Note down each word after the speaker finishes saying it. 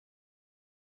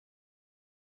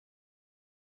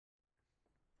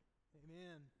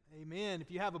Amen. Amen.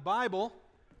 If you have a Bible,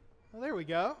 well, there we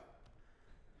go.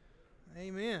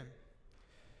 Amen.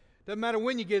 Doesn't matter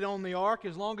when you get on the ark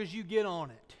as long as you get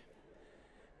on it.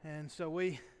 And so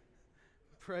we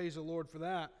praise the Lord for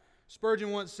that.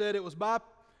 Spurgeon once said it was by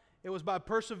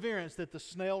perseverance that the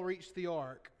snail reached the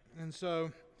ark. And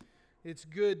so it's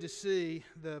good to see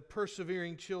the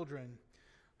persevering children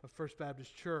of First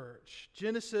Baptist Church.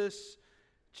 Genesis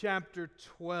chapter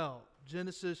 12.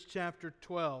 Genesis chapter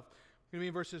 12. We're going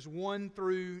to be in verses 1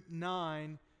 through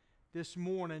 9 this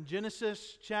morning.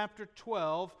 Genesis chapter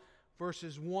 12,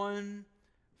 verses 1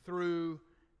 through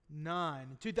 9.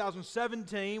 In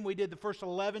 2017, we did the first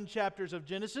 11 chapters of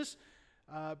Genesis,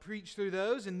 preached through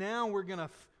those, and now we're going to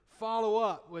follow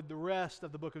up with the rest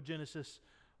of the book of Genesis,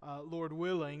 Lord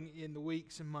willing, in the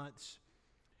weeks and months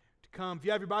to come. If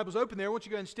you have your Bibles open there, I want you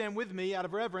to go ahead and stand with me out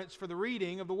of reverence for the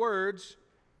reading of the words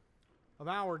of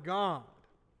our God.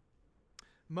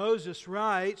 Moses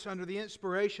writes under the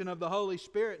inspiration of the Holy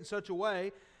Spirit in such a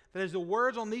way that as the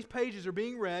words on these pages are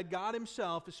being read, God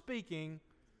Himself is speaking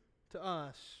to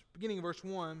us. Beginning in verse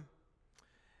 1.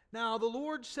 Now the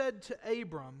Lord said to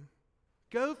Abram,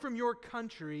 "Go from your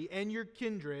country and your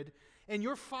kindred and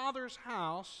your father's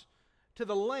house to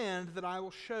the land that I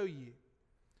will show you.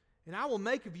 And I will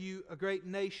make of you a great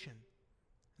nation.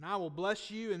 And I will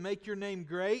bless you and make your name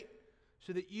great,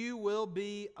 so that you will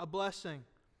be a blessing.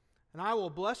 And I will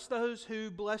bless those who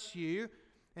bless you,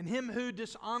 and him who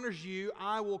dishonors you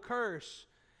I will curse.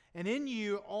 And in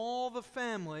you all the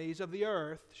families of the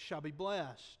earth shall be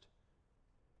blessed."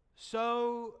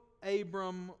 So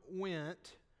Abram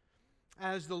went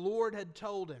as the Lord had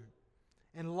told him,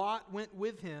 and Lot went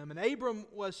with him. And Abram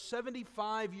was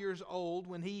 75 years old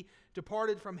when he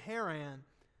departed from Haran.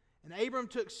 And Abram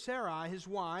took Sarai his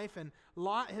wife, and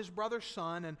Lot his brother's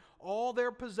son, and all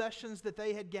their possessions that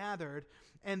they had gathered,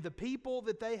 and the people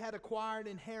that they had acquired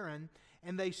in Haran,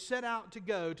 and they set out to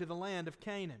go to the land of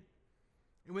Canaan.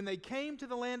 And when they came to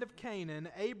the land of Canaan,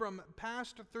 Abram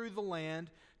passed through the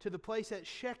land to the place at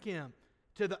Shechem,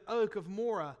 to the oak of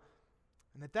Moreh.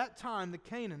 And at that time the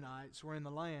Canaanites were in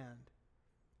the land.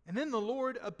 And then the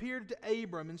Lord appeared to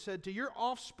Abram and said, "To your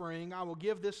offspring I will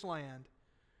give this land."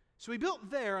 So he built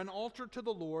there an altar to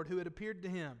the Lord who had appeared to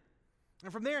him.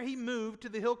 And from there he moved to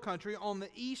the hill country on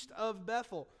the east of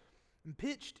Bethel, and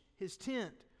pitched his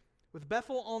tent, with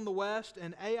Bethel on the west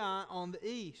and Ai on the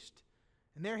east.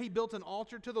 And there he built an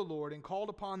altar to the Lord and called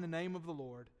upon the name of the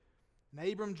Lord. And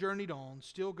Abram journeyed on,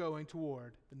 still going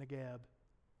toward the Negeb.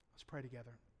 Let's pray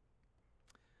together.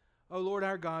 Oh Lord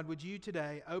our God, would you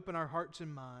today open our hearts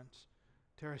and minds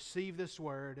to receive this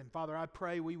word. And Father, I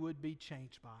pray we would be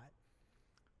changed by it.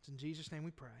 It's in Jesus' name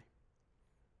we pray.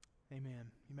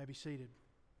 Amen. You may be seated.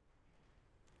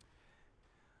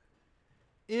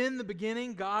 In the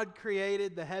beginning, God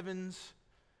created the heavens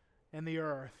and the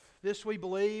earth. This we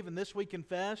believe and this we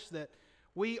confess, that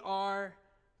we are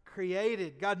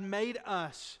created. God made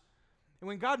us. And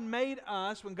when God made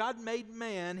us, when God made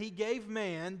man, He gave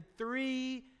man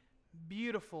three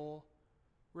beautiful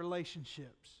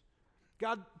relationships.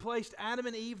 God placed Adam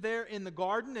and Eve there in the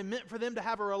garden and meant for them to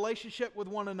have a relationship with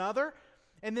one another,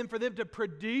 and then for them to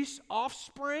produce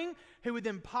offspring who would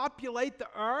then populate the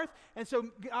earth. And so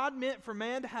God meant for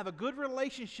man to have a good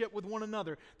relationship with one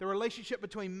another. The relationship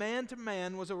between man to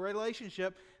man was a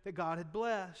relationship that God had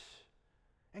blessed.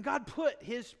 And God put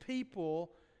His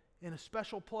people in a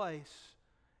special place,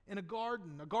 in a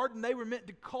garden they were meant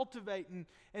to cultivate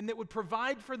and that would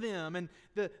provide for them. And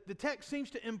the text seems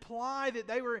to imply that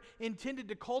they were intended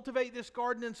to cultivate this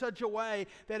garden in such a way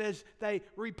that as they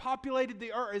repopulated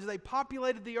the earth, as they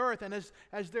populated the earth, and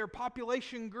as their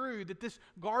population grew, that this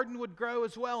garden would grow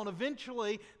as well. And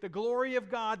eventually the glory of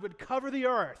God would cover the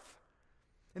earth.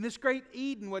 And this great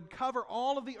Eden would cover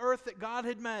all of the earth that God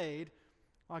had made,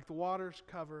 like the waters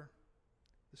cover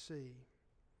the sea.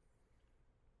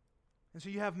 And so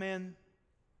you have man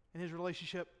and his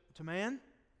relationship to man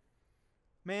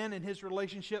in his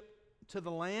relationship to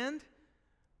the land,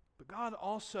 but God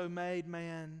also made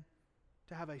man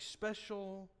to have a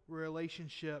special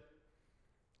relationship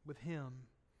with Him.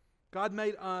 God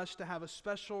made us to have a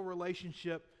special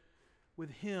relationship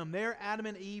with Him. There Adam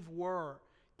and Eve were,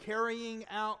 carrying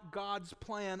out God's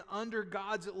plan under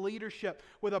God's leadership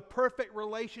with a perfect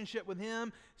relationship with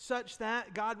Him, such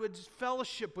that God would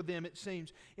fellowship with them, it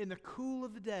seems. In the cool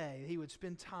of the day, He would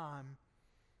spend time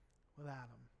with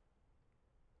Adam.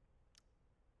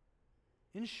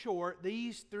 In short,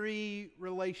 these three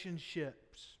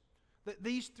relationships,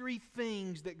 these three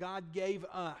things that God gave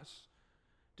us,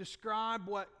 describe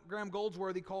what Graham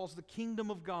Goldsworthy calls the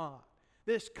kingdom of God.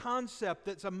 This concept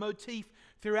that's a motif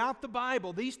throughout the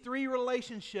Bible. These three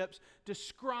relationships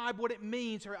describe what it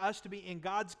means for us to be in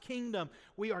God's kingdom.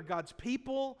 We are God's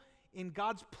people in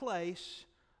God's place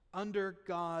under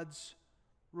God's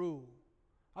rule.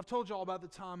 I've told you all about the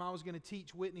time I was going to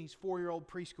teach Whitney's 4-year-old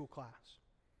preschool class.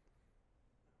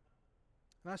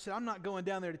 And I said, I'm not going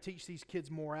down there to teach these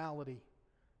kids morality.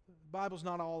 The Bible's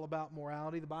not all about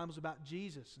morality. The Bible's about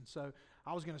Jesus. And so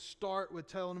I was going to start with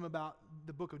telling them about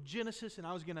the book of Genesis, and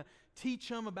I was going to teach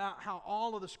them about how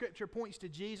all of the Scripture points to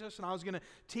Jesus, and I was going to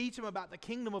teach them about the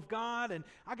kingdom of God. And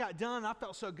I got done, and I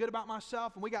felt so good about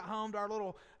myself, and we got home to our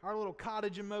little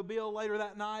cottage in Mobile later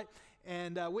that night,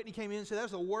 and Whitney came in and said, "That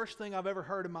was the worst thing I've ever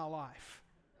heard in my life."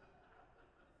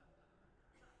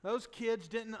 Those kids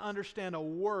didn't understand a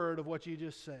word of what you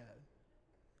just said.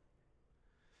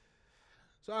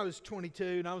 So I was 22,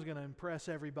 and I was going to impress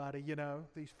everybody,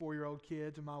 these 4-year-old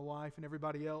kids and my wife and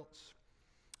everybody else.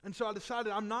 And so I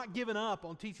decided I'm not giving up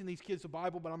on teaching these kids the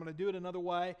Bible, but I'm going to do it another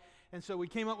way. And so we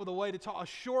came up with a way to talk, a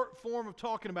short form of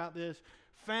talking about this: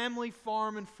 family,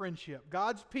 farm, and friendship.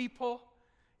 God's people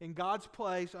in God's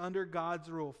place under God's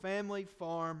rule. Family,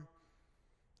 farm,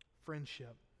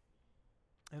 friendship.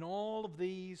 And all of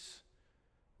these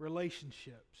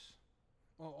relationships,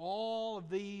 all of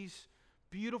these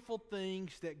beautiful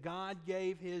things that God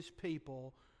gave His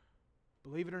people,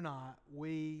 believe it or not,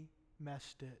 we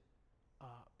messed it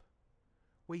up.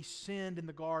 We sinned in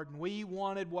the garden. We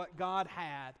wanted what God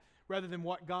had rather than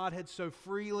what God had so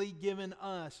freely given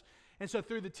us. And so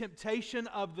through the temptation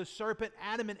of the serpent,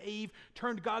 Adam and Eve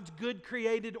turned God's good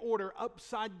created order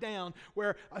upside down,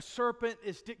 where a serpent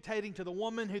is dictating to the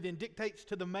woman, who then dictates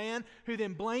to the man, who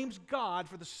then blames God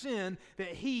for the sin that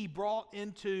he brought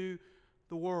into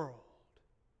the world.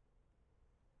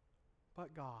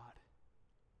 But God.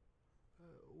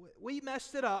 We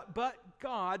messed it up, but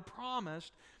God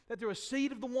promised that through a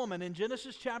seed of the woman in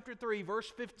Genesis chapter 3, verse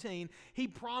 15, He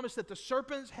promised that the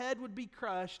serpent's head would be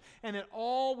crushed and that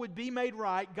all would be made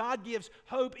right. God gives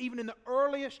hope even in the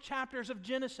earliest chapters of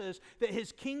Genesis that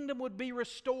His kingdom would be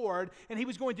restored, and He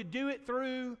was going to do it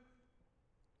through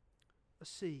a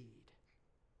seed.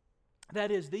 That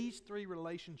is, these three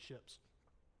relationships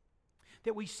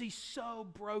that we see so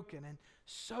broken and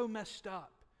so messed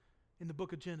up in the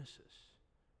book of Genesis.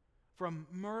 From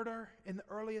murder in the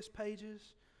earliest pages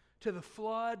to the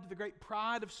flood, the great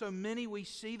pride of so many, we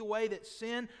see the way that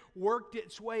sin worked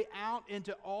its way out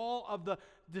into all of the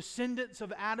descendants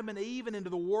of Adam and Eve and into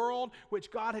the world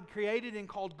which God had created and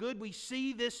called good. We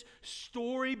see this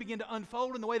story begin to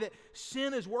unfold in the way that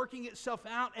sin is working itself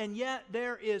out, and yet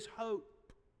there is hope.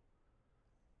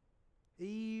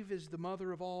 Eve is the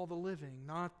mother of all the living,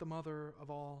 not the mother of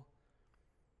all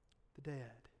the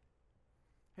dead.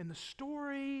 And the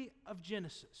story of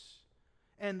Genesis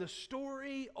and the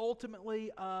story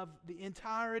ultimately of the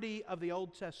entirety of the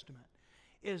Old Testament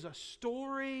is a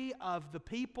story of the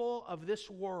people of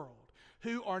this world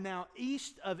who are now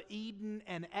east of Eden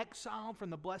and exiled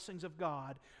from the blessings of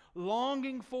God,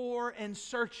 longing for and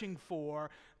searching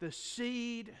for the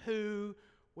seed who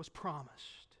was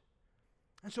promised.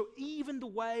 And so even the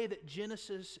way that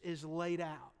Genesis is laid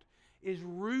out is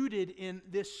rooted in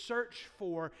this search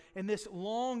for and this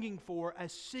longing for a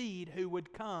seed who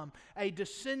would come, a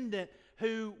descendant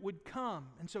who would come.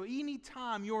 And so any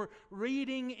time you're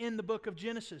reading in the book of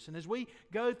Genesis, and as we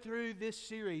go through this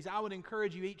series, I would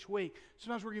encourage you each week,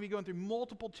 sometimes we're going to be going through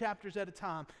multiple chapters at a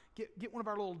time, get one of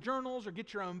our little journals or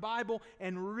get your own Bible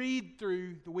and read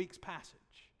through the week's passage.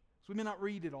 So we may not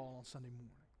read it all on Sunday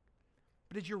morning.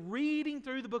 But as you're reading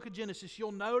through the book of Genesis,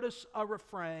 you'll notice a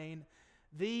refrain: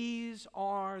 these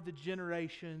are the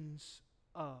generations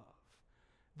of.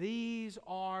 These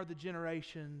are the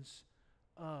generations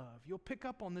of. You'll pick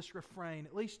up on this refrain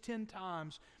at least 10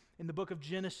 times in the book of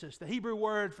Genesis. The Hebrew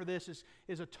word for this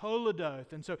is a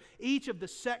toledoth. And so each of the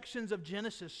sections of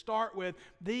Genesis start with,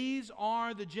 these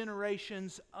are the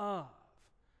generations of.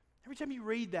 Every time you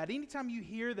read that, anytime you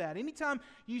hear that, anytime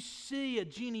you see a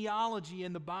genealogy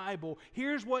in the Bible,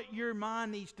 here's what your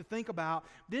mind needs to think about.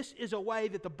 This is a way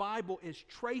that the Bible is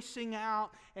tracing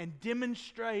out and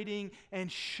demonstrating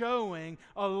and showing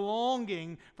a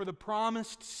longing for the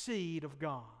promised seed of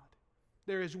God.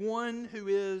 There is one who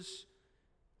is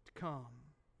to come.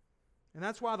 And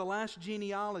that's why the last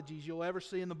genealogies you'll ever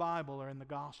see in the Bible are in the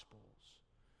Gospels,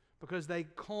 because they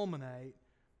culminate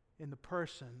in the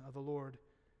person of the Lord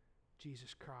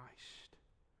Jesus Christ.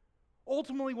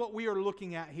 Ultimately, what we are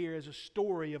looking at here is a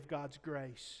story of God's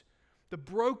grace. The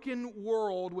broken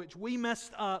world which we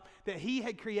messed up, that He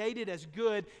had created as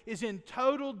good, is in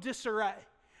total disarray.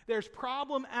 There's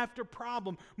problem after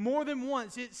problem. More than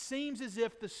once, it seems as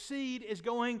if the seed is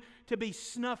going to be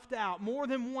snuffed out. More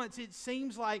than once, it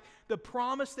seems like the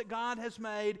promise that God has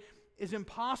made is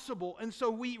impossible. And so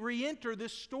we re-enter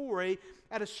this story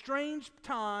at a strange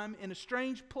time, in a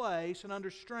strange place, and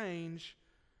under strange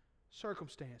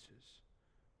circumstances.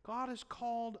 God has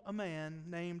called a man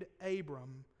named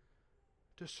Abram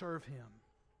to serve Him.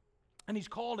 And He's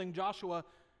called him, Joshua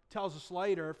tells us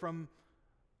later, from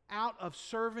out of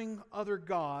serving other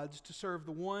gods to serve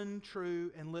the one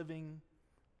true and living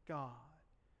God.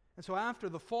 And so after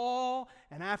the fall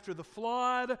and after the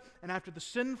flood and after the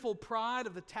sinful pride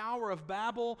of the Tower of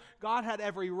Babel, God had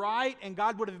every right, and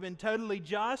God would have been totally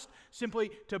just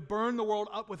simply to burn the world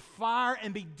up with fire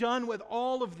and be done with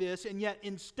all of this. And yet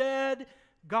instead,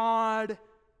 God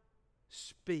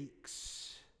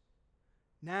speaks.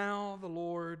 Now the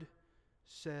Lord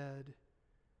said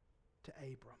to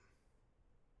Abram.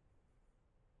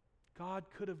 God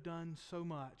could have done so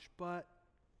much, but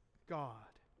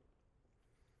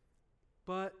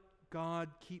God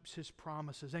keeps His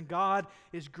promises. And God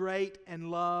is great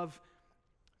and love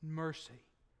and mercy.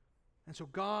 And so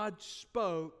God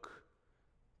spoke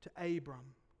to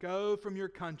Abram, "Go from your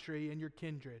country and your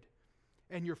kindred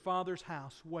and your father's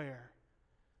house." Where?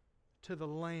 "To the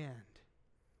land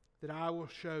that I will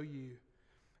show you.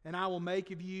 And I will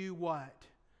make of you" what?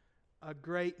 "A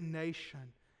great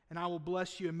nation. And I will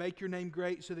bless you and make your name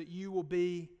great so that you will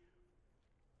be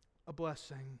a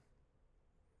blessing."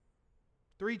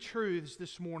 Three truths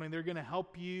this morning. They're going to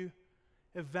help you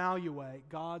evaluate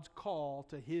God's call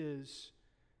to His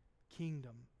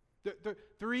kingdom.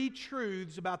 Three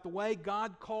truths about the way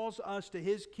God calls us to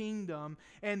His kingdom,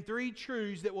 and three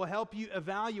truths that will help you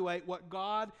evaluate what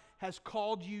God has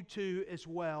called you to as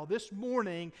well. This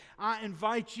morning, I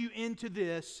invite you into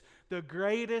this, the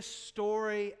greatest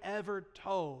story ever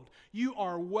told. You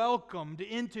are welcomed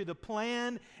into the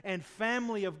plan and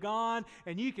family of God,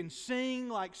 and you can sing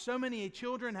like so many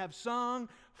children have sung,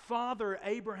 "Father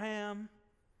Abraham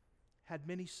had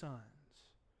many sons.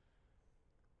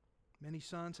 Many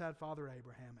sons had Father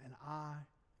Abraham, and I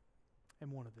am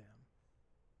one of them."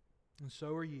 And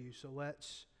so are you. So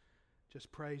let's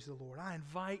just praise the Lord. I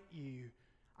invite you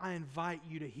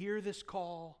to hear this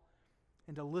call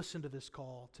and to listen to this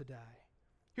call today.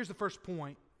 Here's the first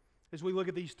point as we look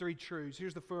at these three truths.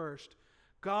 Here's the first.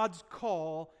 God's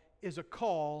call is a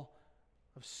call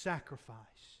of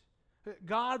sacrifice.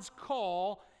 God's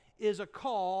call is a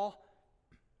call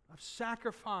of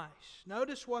sacrifice.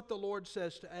 Notice what the Lord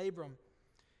says to Abram.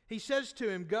 He says to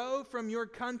him, "Go from your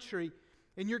country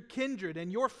and your kindred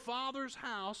and your father's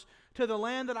house to the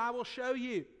land that I will show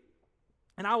you.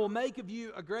 And I will make of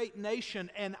you a great nation,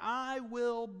 and I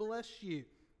will bless you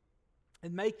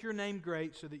and make your name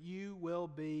great so that you will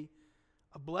be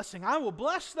a blessing. I will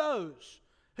bless those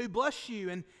who bless you,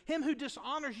 and him who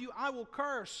dishonors you I will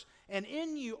curse, and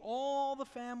in you all the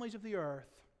families of the earth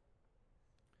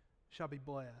shall be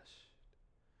blessed."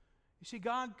 You see,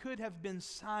 God could have been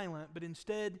silent, but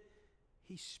instead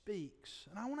He speaks.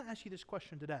 And I want to ask you this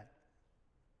question today.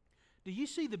 Do you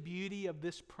see the beauty of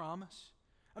this promise?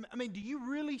 I mean, do you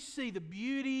really see the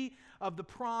beauty of the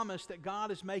promise that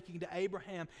God is making to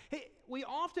Abraham? We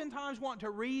oftentimes want to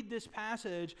read this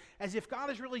passage as if God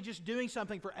is really just doing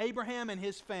something for Abraham and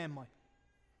his family.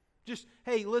 Just,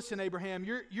 "Hey, listen, Abraham,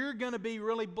 you're going to be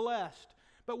really blessed."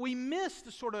 But we miss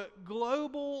the sort of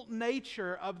global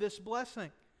nature of this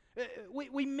blessing.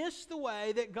 We miss the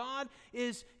way that God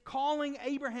is calling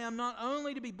Abraham not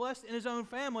only to be blessed in his own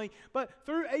family, but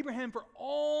through Abraham for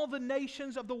all the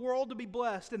nations of the world to be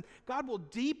blessed. And God will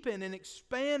deepen and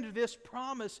expand this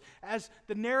promise as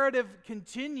the narrative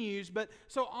continues. But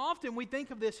so often we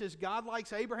think of this as God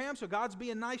likes Abraham, so God's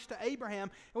being nice to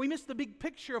Abraham, and we miss the big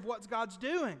picture of what God's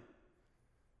doing.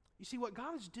 You see, what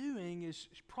God is doing is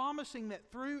promising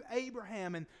that through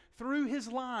Abraham and through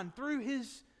his line, through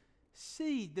his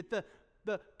seed, that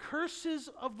the curses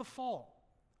of the fall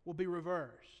will be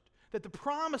reversed, that the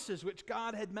promises which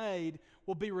God had made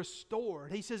will be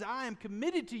restored. He says, "I am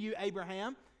committed to you,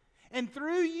 Abraham, and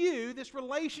through you this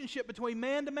relationship between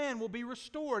man to man will be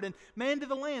restored, and man to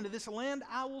the land, to this land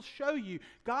I will show you."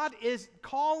 God is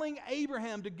calling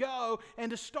Abraham to go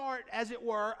and to start, as it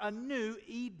were, a new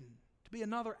Eden, to be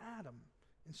another Adam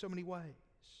in so many ways.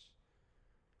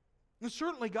 And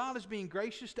certainly God is being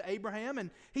gracious to Abraham,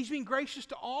 and He's being gracious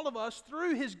to all of us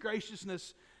through His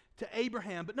graciousness to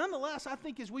Abraham. But nonetheless, I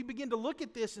think as we begin to look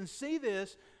at this and see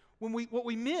this, what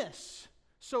we miss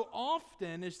so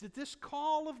often is that this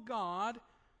call of God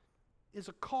is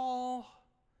a call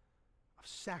of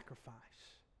sacrifice.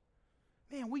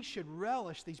 Man, we should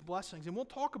relish these blessings, and we'll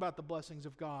talk about the blessings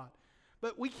of God.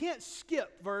 But we can't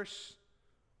skip verse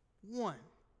 1.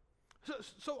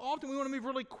 So often we want to move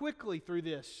really quickly through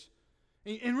this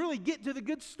and really get to the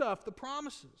good stuff, the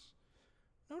promises.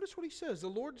 Notice what he says. The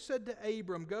Lord said to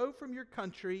Abram, "Go from your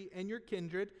country and your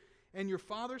kindred and your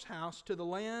father's house to the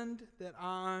land that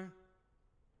I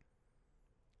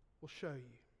will show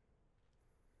you."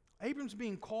 Abram's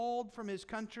being called from his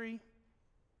country.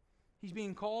 He's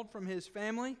being called from his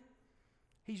family.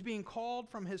 He's being called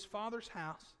from his father's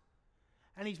house.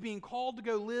 And he's being called to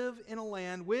go live in a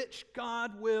land which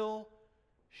God will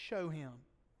show him.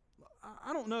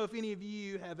 I don't know if any of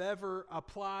you have ever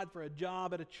applied for a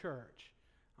job at a church.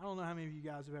 I don't know how many of you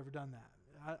guys have ever done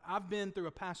that. I've been through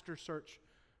a pastor search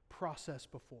process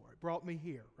before. It brought me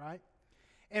here, right?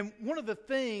 And one of the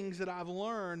things that I've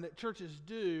learned that churches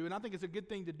do, and I think it's a good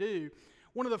thing to do,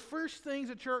 one of the first things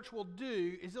a church will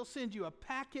do is they'll send you a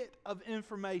packet of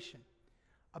information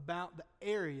about the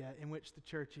area in which the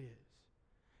church is.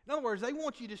 In other words, they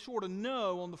want you to sort of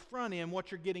know on the front end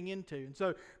what you're getting into. And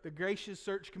so the Gracious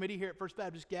Search Committee here at First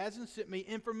Baptist Gadsden sent me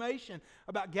information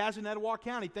about Gadsden, Etowah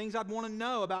County, things I'd want to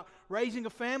know about raising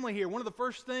a family here. One of the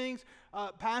first things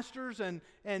pastors and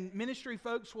ministry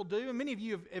folks will do, and many of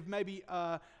you have maybe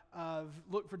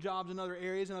looked for jobs in other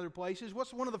areas and other places.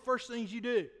 What's one of the first things you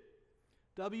do?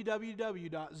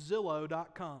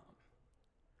 www.zillow.com.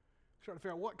 Try to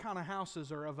figure out what kind of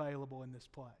houses are available in this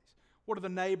place. What are the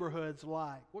neighborhoods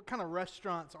like? What kind of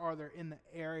restaurants are there in the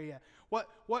area? What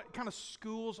kind of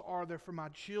schools are there for my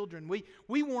children?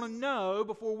 We want to know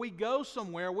before we go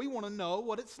somewhere. We want to know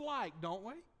what it's like, don't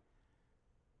we?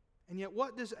 And yet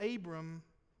what does Abram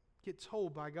get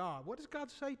told by God? What does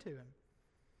God say to him?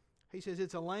 He says,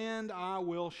 "It's a land I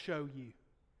will show you."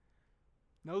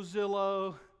 No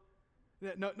Zillow,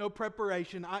 no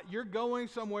preparation. You're going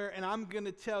somewhere and I'm going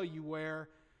to tell you where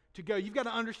to go. You've got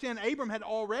to understand, Abram had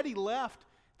already left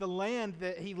the land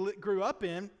that he grew up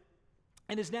in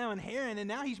and is now in Haran, and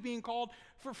now he's being called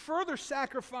for further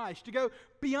sacrifice, to go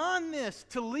beyond this,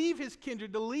 to leave his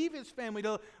kindred, to leave his family,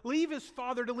 to leave his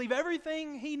father, to leave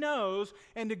everything he knows,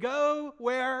 and to go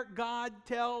where God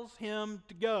tells him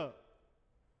to go.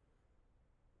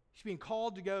 He's being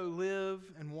called to go live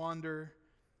and wander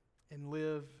and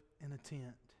live in a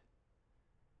tent.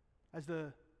 As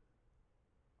the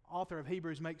author of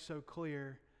Hebrews makes so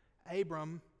clear,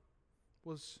 Abram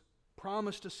was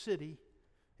promised a city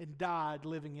and died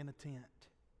living in a tent.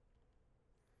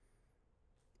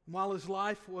 While his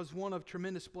life was one of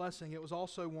tremendous blessing, it was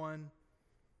also one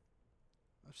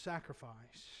of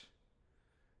sacrifice.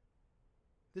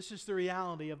 This is the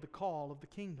reality of the call of the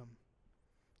kingdom.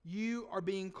 You are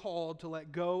being called to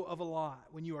let go of a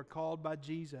lot when you are called by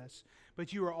Jesus,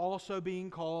 but you are also being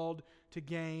called to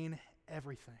gain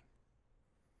everything.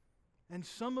 And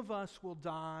some of us will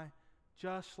die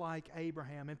just like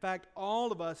Abraham. In fact,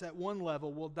 all of us at one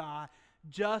level will die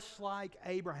just like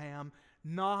Abraham,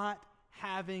 not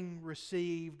having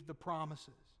received the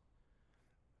promises.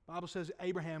 The Bible says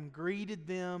Abraham greeted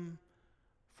them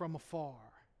from afar.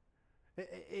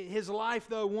 His life,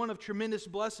 though one of tremendous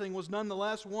blessing, was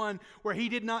nonetheless one where he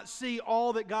did not see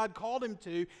all that God called him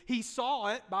to. He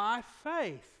saw it by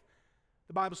faith.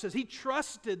 The Bible says he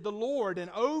trusted the Lord,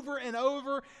 and over and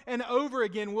over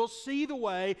again we'll see the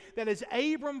way that as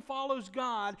Abram follows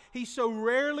God, he so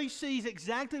rarely sees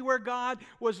exactly where God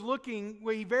was looking,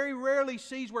 where he very rarely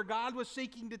sees where God was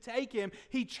seeking to take him.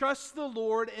 He trusts the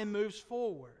Lord and moves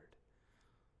forward.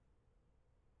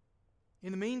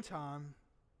 In the meantime,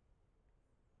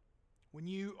 when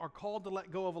you are called to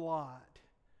let go of a lot,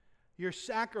 your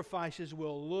sacrifices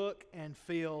will look and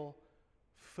feel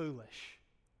foolish.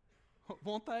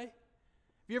 Won't they?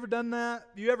 Have you ever done that?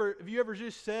 Have you ever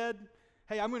just said,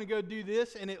 "Hey, I'm going to go do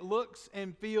this," and it looks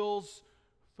and feels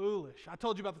foolish? I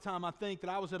told you about the time I think that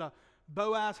I was at a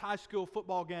Boaz High School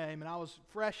football game, and I was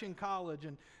fresh in college,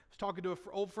 and I was talking to an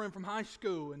old friend from high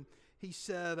school, and he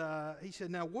said,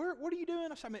 "Now, what are you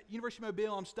doing?" I said, "I'm at University of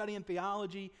Mobile. I'm studying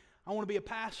theology. I want to be a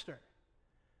pastor."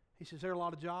 He says, "There are a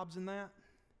lot of jobs in that?"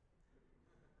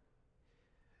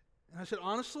 And I said,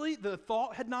 honestly, the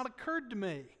thought had not occurred to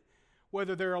me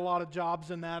whether there are a lot of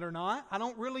jobs in that or not. I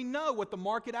don't really know what the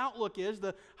market outlook is.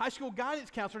 The high school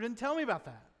guidance counselor didn't tell me about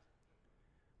that,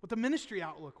 what the ministry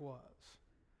outlook was.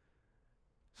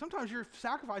 Sometimes your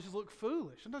sacrifices look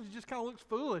foolish. Sometimes it just kind of looks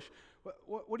foolish.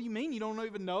 What do you mean you don't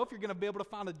even know if you're going to be able to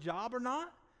find a job or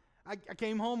not? I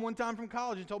came home one time from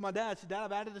college and told my dad, I said, "Dad,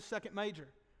 I've added a second major,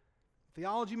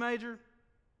 theology major,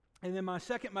 and then my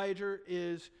second major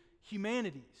is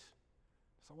humanities."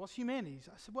 So what's humanities?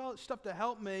 I said, "Well, it's stuff to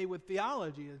help me with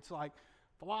theology. It's like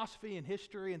philosophy and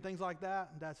history and things like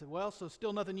that." And Dad said, "Well, so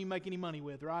still nothing you make any money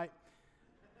with, right?"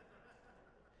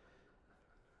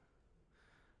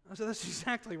 I said, that's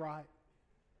exactly right.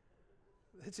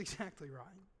 That's exactly right.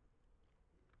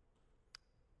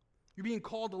 You're being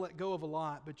called to let go of a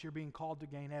lot, but you're being called to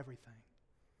gain everything.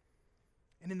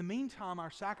 And in the meantime, our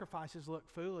sacrifices look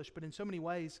foolish, but in so many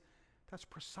ways, that's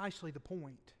precisely the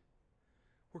point.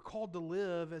 We're called to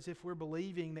live as if we're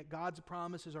believing that God's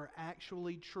promises are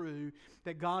actually true,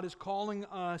 that God is calling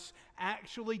us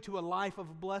actually to a life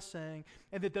of blessing,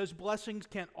 and that those blessings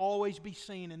can't always be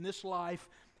seen in this life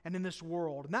and in this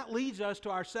world. And that leads us to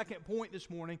our second point this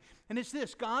morning, and it's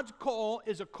this: God's call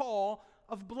is a call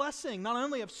of blessing, not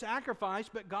only of sacrifice,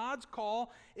 but God's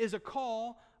call is a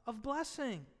call of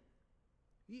blessing.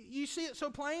 You see it so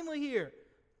plainly here.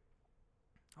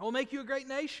 I will make you a great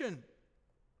nation,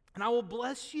 and I will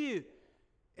bless you,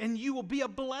 and you will be a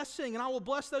blessing, and I will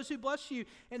bless those who bless you,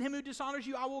 and him who dishonors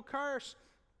you I will curse.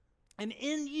 And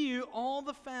in you all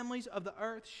the families of the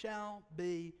earth shall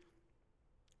be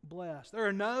blessed. There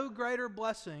are no greater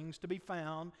blessings to be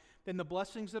found than the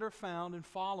blessings that are found in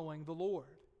following the Lord.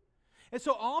 And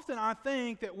so often I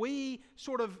think that we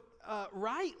sort of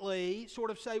rightly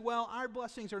say, well, our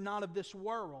blessings are not of this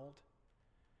world.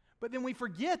 But then we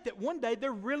forget that one day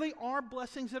there really are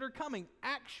blessings that are coming.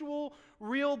 Actual,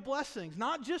 real blessings.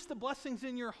 Not just the blessings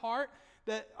in your heart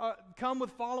that come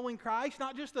with following Christ.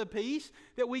 Not just the peace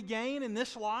that we gain in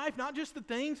this life. Not just the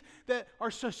things that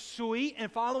are so sweet in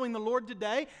following the Lord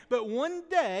today. But one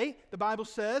day, the Bible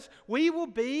says, we will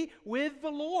be with the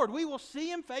Lord. We will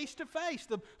see Him face to face.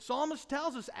 The psalmist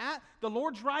tells us, at the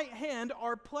Lord's right hand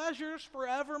are pleasures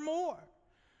forevermore.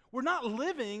 We're not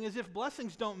living as if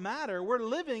blessings don't matter. We're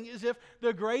living as if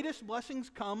the greatest blessings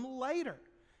come later.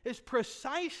 It's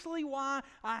precisely why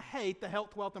I hate the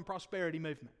health, wealth, and prosperity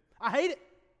movement. I hate it.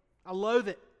 I loathe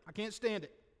it. I can't stand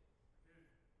it.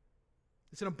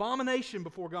 It's an abomination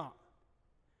before God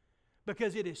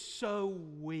because it is so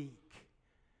weak.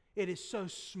 It is so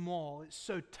small. It's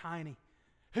so tiny.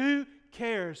 Who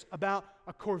cares about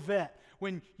a Corvette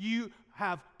when you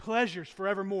have pleasures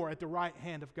forevermore at the right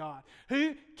hand of God?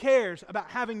 Who cares about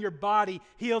having your body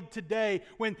healed today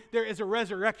when there is a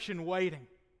resurrection waiting?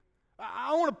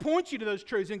 I want to point you to those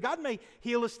truths. And God may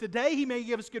heal us today. He may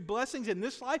give us good blessings in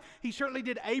this life. He certainly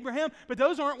did Abraham. But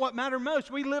those aren't what matter most.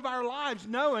 We live our lives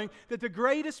knowing that the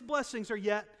greatest blessings are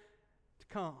yet to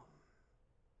come.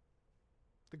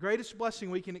 The greatest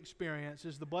blessing we can experience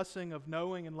is the blessing of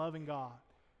knowing and loving God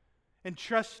and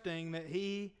trusting that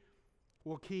He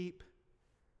will keep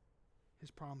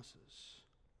His promises.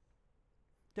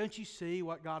 Don't you see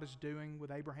what God is doing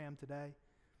with Abraham today?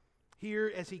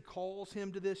 Here, as He calls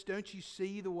him to this, don't you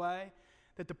see the way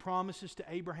that the promises to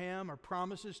Abraham are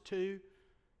promises to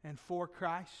and for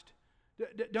Christ?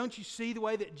 Don't you see the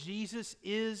way that Jesus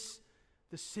is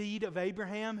the seed of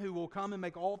Abraham who will come and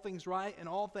make all things right and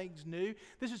all things new?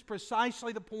 This is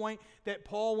precisely the point that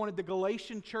Paul wanted the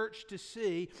Galatian church to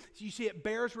see. So you see, it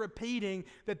bears repeating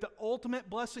that the ultimate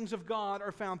blessings of God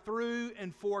are found through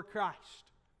and for Christ.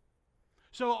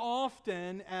 So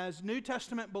often, as New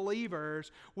Testament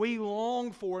believers, we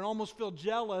long for and almost feel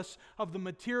jealous of the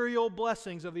material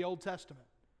blessings of the Old Testament.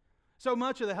 So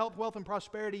much of the health, wealth, and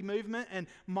prosperity movement and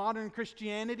modern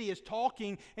Christianity is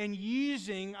talking and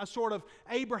using a sort of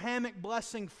Abrahamic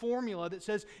blessing formula that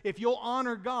says, if you'll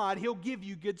honor God, He'll give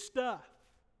you good stuff.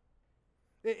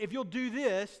 If you'll do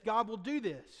this, God will do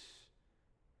this.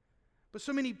 But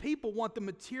so many people want the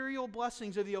material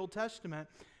blessings of the Old Testament,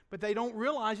 but they don't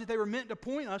realize that they were meant to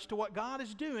point us to what God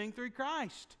is doing through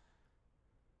Christ.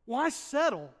 Why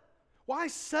settle? Why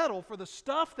settle for the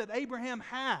stuff that Abraham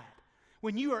had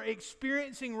when you are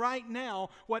experiencing right now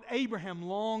what Abraham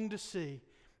longed to see?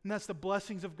 And that's the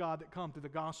blessings of God that come through the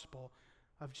gospel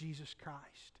of Jesus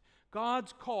Christ.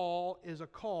 God's call is a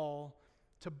call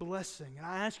to blessing. And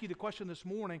I ask you the question this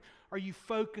morning, are you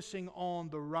focusing on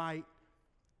the right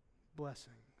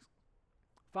blessings?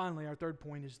 Finally, our third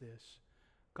point is this.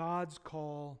 God's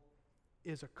call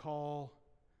is a call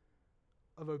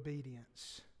of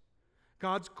obedience.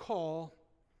 God's call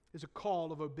is a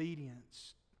call of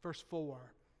obedience. Verse 4.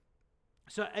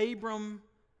 So Abram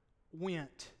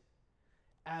went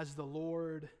as the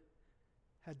Lord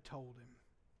had told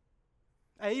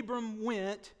him. Abram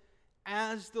went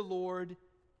as the Lord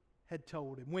had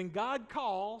told him. When God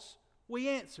calls, we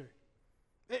answer.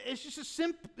 It's just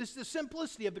it's the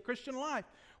simplicity of the Christian life.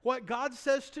 What God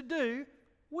says to do,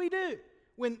 we do.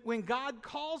 When God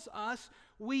calls us,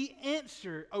 we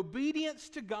answer. Obedience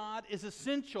to God is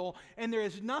essential, and there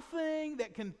is nothing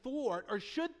that can thwart or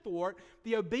should thwart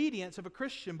the obedience of a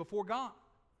Christian before God.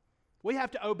 We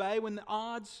have to obey when the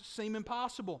odds seem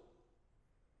impossible.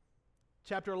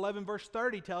 Chapter 11, verse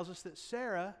 30 tells us that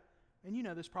Sarah, and you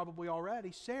know this probably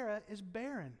already, Sarah is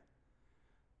barren.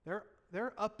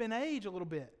 They're up in age a little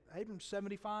bit. Abram's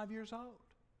 75 years old.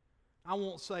 I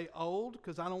won't say old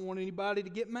because I don't want anybody to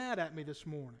get mad at me this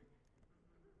morning.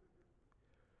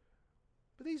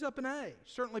 But he's up in age,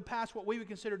 certainly past what we would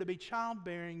consider to be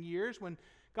childbearing years when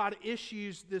God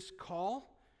issues this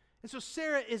call. And so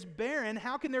Sarah is barren.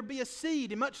 How can there be a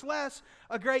seed, and much less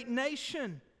a great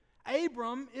nation?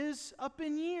 Abram is up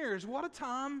in years. What a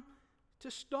time to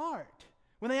start.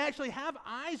 When they actually have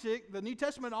Isaac, the New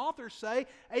Testament authors say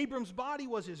Abram's body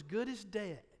was as good as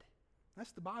dead.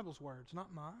 That's the Bible's words,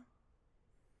 not mine.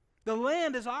 The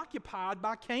land is occupied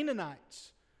by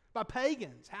Canaanites, by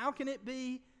pagans. How can it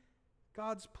be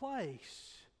God's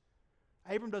place?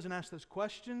 Abram doesn't ask those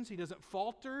questions. He doesn't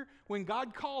falter. When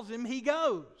God calls him, he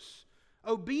goes.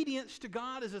 Obedience to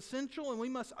God is essential, and we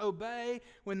must obey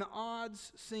when the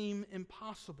odds seem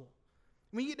impossible.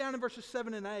 When you get down to verses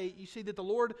 7 and 8, you see that the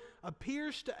Lord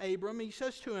appears to Abram. He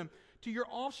says to him, "To your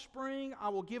offspring I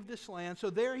will give this land." So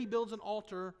there he builds an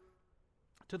altar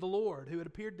to the Lord who had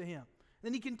appeared to him.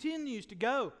 Then he continues to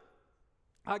go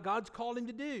like God's called him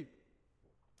to do.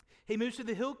 He moves to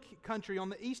the hill country on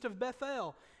the east of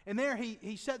Bethel. And there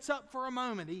he sets up for a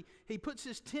moment. He puts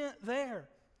his tent there.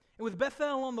 And with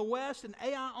Bethel on the west and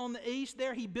Ai on the east,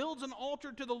 there he builds an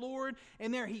altar to the Lord.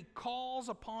 And there he calls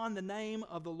upon the name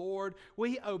of the Lord.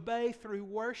 We obey through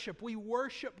worship. We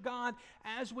worship God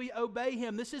as we obey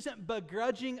Him. This isn't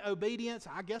begrudging obedience.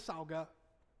 I guess I'll go.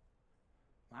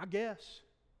 I guess.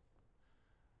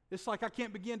 It's like I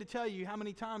can't begin to tell you how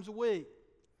many times a week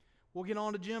we'll get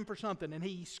on to Jim for something and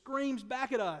he screams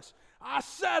back at us, "I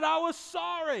said I was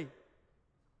sorry."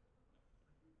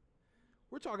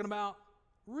 We're talking about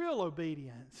real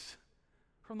obedience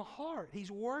from the heart. He's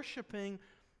worshiping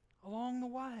along the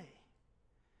way.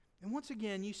 And once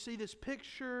again, you see this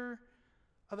picture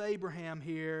of Abraham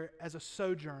here as a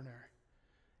sojourner,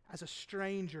 as a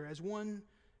stranger, as one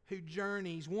who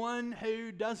journeys, one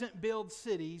who doesn't build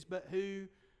cities, but who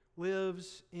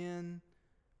lives in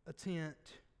a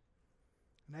tent.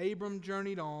 And Abram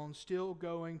journeyed on, still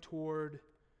going toward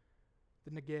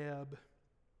the Negeb.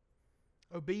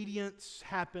 Obedience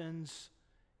happens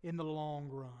in the long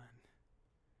run.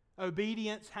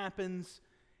 Obedience happens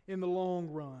in the long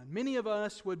run. Many of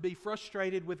us would be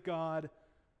frustrated with God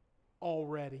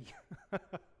already.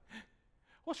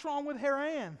 What's wrong with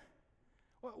Haran?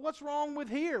 What's wrong with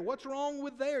here? What's wrong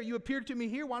with there? You appeared to me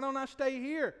here. Why don't I stay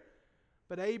here?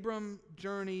 But Abram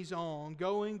journeys on,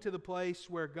 going to the place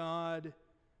where God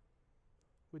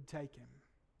would take him.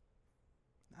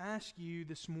 I ask you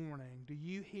this morning, do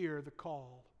you hear the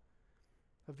call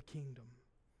of the kingdom?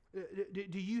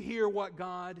 Do you hear what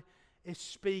God is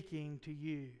speaking to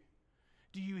you?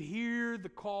 Do you hear the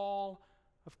call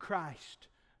of Christ,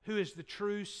 who is the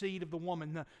true seed of the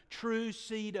woman, the true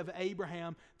seed of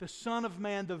Abraham, the Son of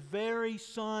Man, the very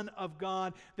Son of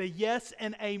God? The yes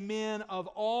and amen of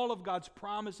all of God's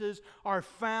promises are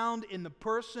found in the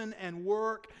person and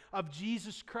work of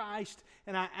Jesus Christ.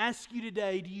 And I ask you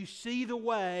today, do you see the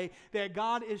way that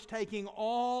God is taking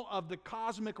all of the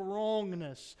cosmic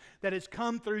wrongness that has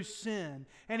come through sin,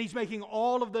 and He's making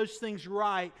all of those things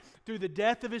right through the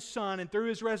death of His Son and through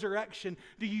His resurrection?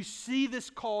 Do you see this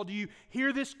call? Do you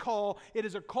hear this call? It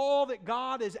is a call that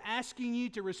God is asking you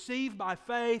to receive by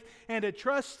faith and to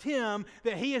trust Him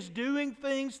that He is doing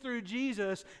things through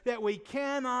Jesus that we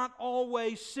cannot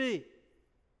always see.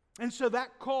 And so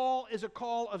that call is a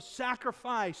call of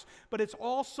sacrifice, but it's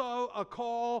also a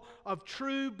call of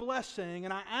true blessing.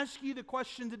 And I ask you the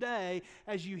question today,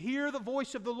 as you hear the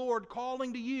voice of the Lord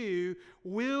calling to you,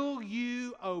 will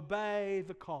you obey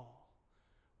the call?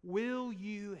 Will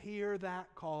you hear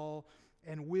that call,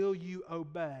 and will you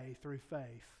obey through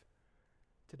faith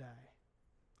today?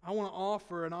 I want to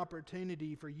offer an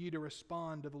opportunity for you to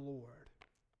respond to the Lord.